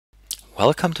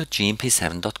Welcome to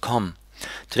GMP7.com.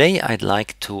 Today I'd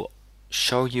like to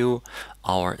show you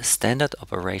our standard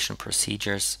operation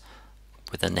procedures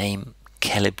with the name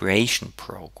Calibration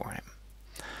Program.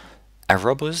 A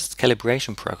robust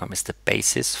calibration program is the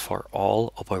basis for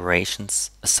all operations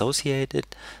associated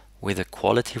with a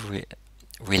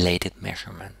quality-related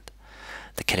measurement.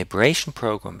 The calibration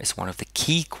program is one of the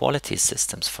key quality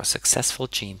systems for successful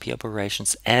GMP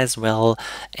operations as well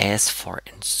as for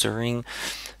ensuring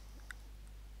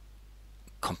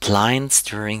compliance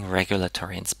during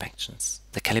regulatory inspections.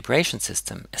 The calibration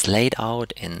system is laid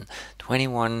out in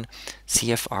 21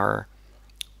 CFR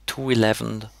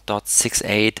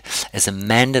 211.68 as a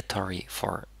mandatory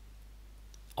for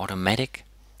automatic,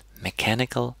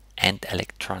 mechanical, and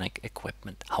electronic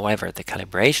equipment. However, the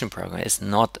calibration program is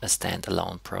not a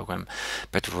standalone program,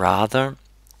 but rather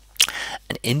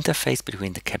an interface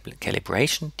between the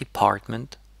calibration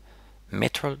department,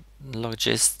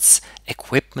 metrologists,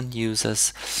 equipment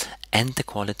users, and the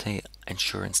quality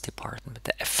assurance department.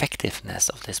 The effectiveness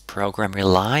of this program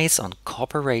relies on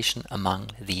cooperation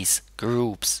among these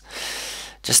groups.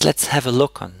 Just let's have a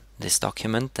look on this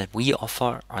document that we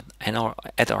offer at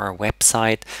our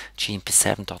website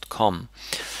gmp7.com.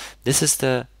 This is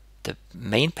the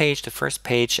main page, the first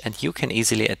page, and you can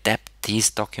easily adapt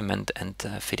this document and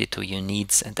fit it to your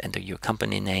needs and enter your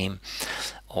company name,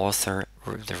 author,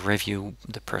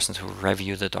 the persons who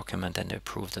review the document and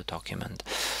approve the document.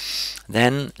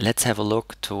 Then let's have a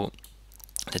look to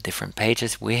the different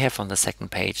pages. We have on the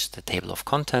second page the table of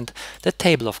content. The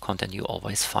table of content you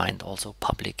always find also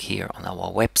public here on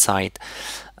our website.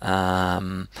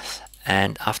 And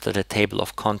after the table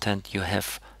of content you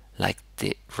have like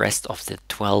the rest of the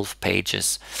 12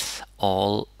 pages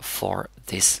all for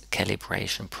this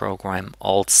calibration program,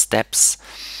 all steps,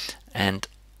 and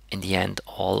in the end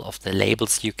all of the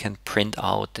labels you can print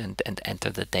out and enter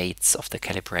the dates of the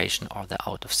calibration or the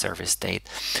out of service date.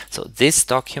 So this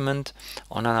document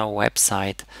on our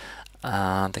website,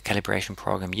 the calibration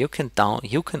program, you can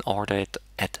order it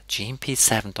at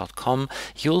gmp7.com.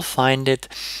 You'll find it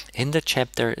in the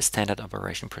chapter Standard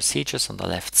Operation Procedures on the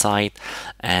left side,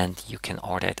 and you can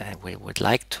order it, and we would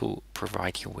like to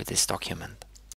provide you with this document.